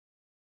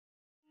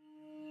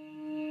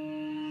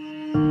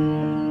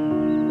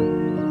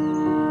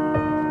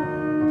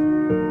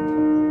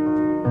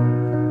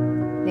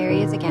There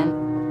he is again.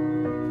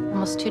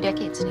 Almost 2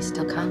 decades and he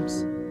still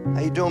comes.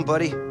 How you doing,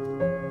 buddy?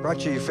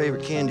 Brought you your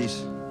favorite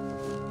candies.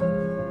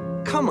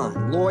 Come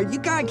on, Lloyd, you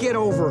gotta get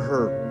over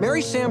her.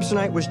 Mary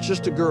Samsonite was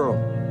just a girl.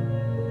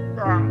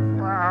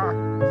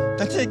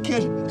 That's it,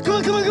 kid. Come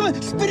on, come on, come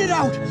on. Spit it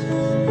out.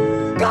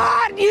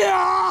 God,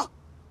 yeah!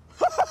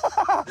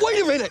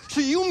 Wait a minute.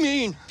 So you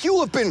mean you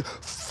have been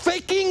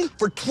faking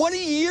for 20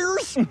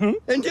 years? Mm-hmm.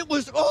 And it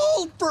was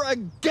all for a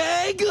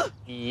gag?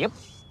 Yep.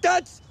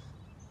 That's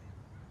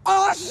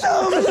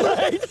awesome!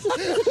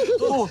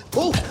 Oh,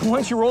 why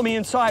don't you roll me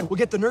inside? We'll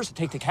get the nurse to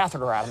take the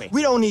catheter out of me.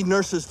 We don't need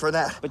nurses for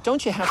that. But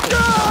don't you have to...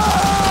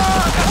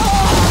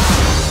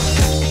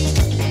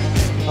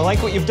 I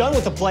like what you've done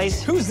with the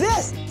place. Who's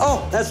this?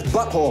 Oh, that's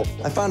Butthole.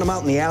 I found him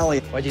out in the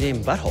alley. Why'd you name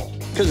him Butthole?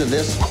 Because of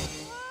this.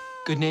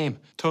 Good name.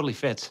 Totally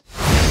fits.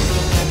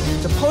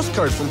 It's a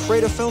postcard from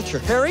Freda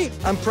Felcher. Harry,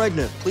 I'm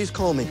pregnant. Please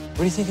call me. What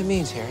do you think it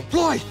means, Harry?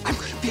 Lloyd, I'm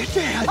gonna be a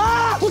dad.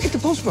 Ah! Look at the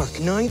postmark.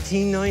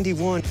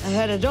 1991. I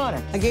had a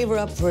daughter. I gave her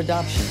up for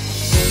adoption.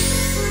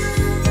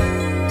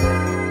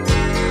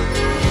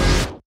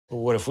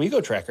 Well, what if we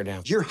go track her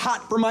down? You're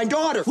hot for my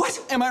daughter. What?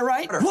 Am I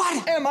right?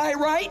 What? Am I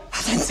right?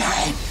 That's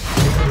insane.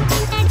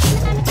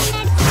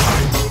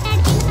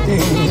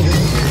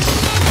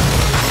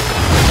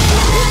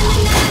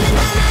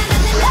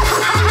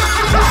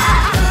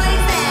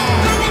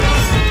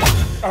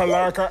 I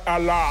like her a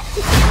lot.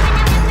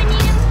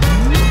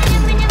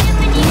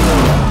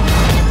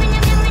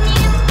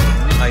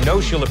 I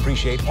know she'll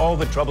appreciate all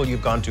the trouble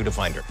you've gone to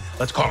find her.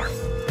 Let's call her.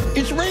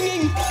 It's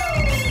ringing.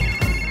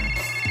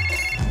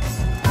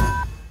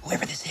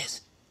 Whoever this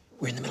is,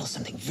 we're in the middle of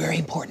something very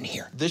important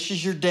here. This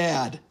is your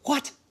dad.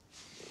 What?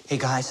 Hey,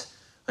 guys,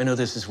 I know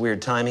this is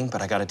weird timing,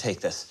 but I gotta take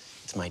this.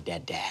 It's my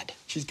dad.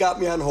 She's got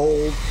me on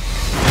hold.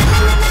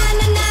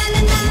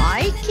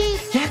 Mikey?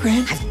 Yeah,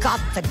 Gran. I've got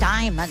the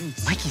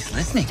diamonds. Mikey's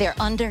listening. They're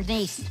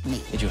underneath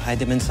me. Did you hide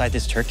them inside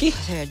this turkey?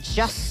 They're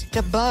just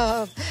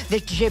above the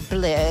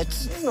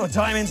giblets. There's no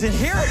diamonds in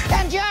here.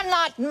 And you're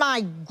not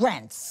my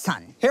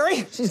grandson.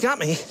 Harry, she's got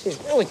me. She's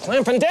really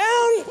clamping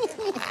down.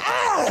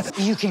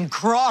 You can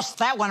cross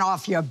that one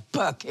off your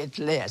bucket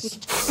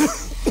list.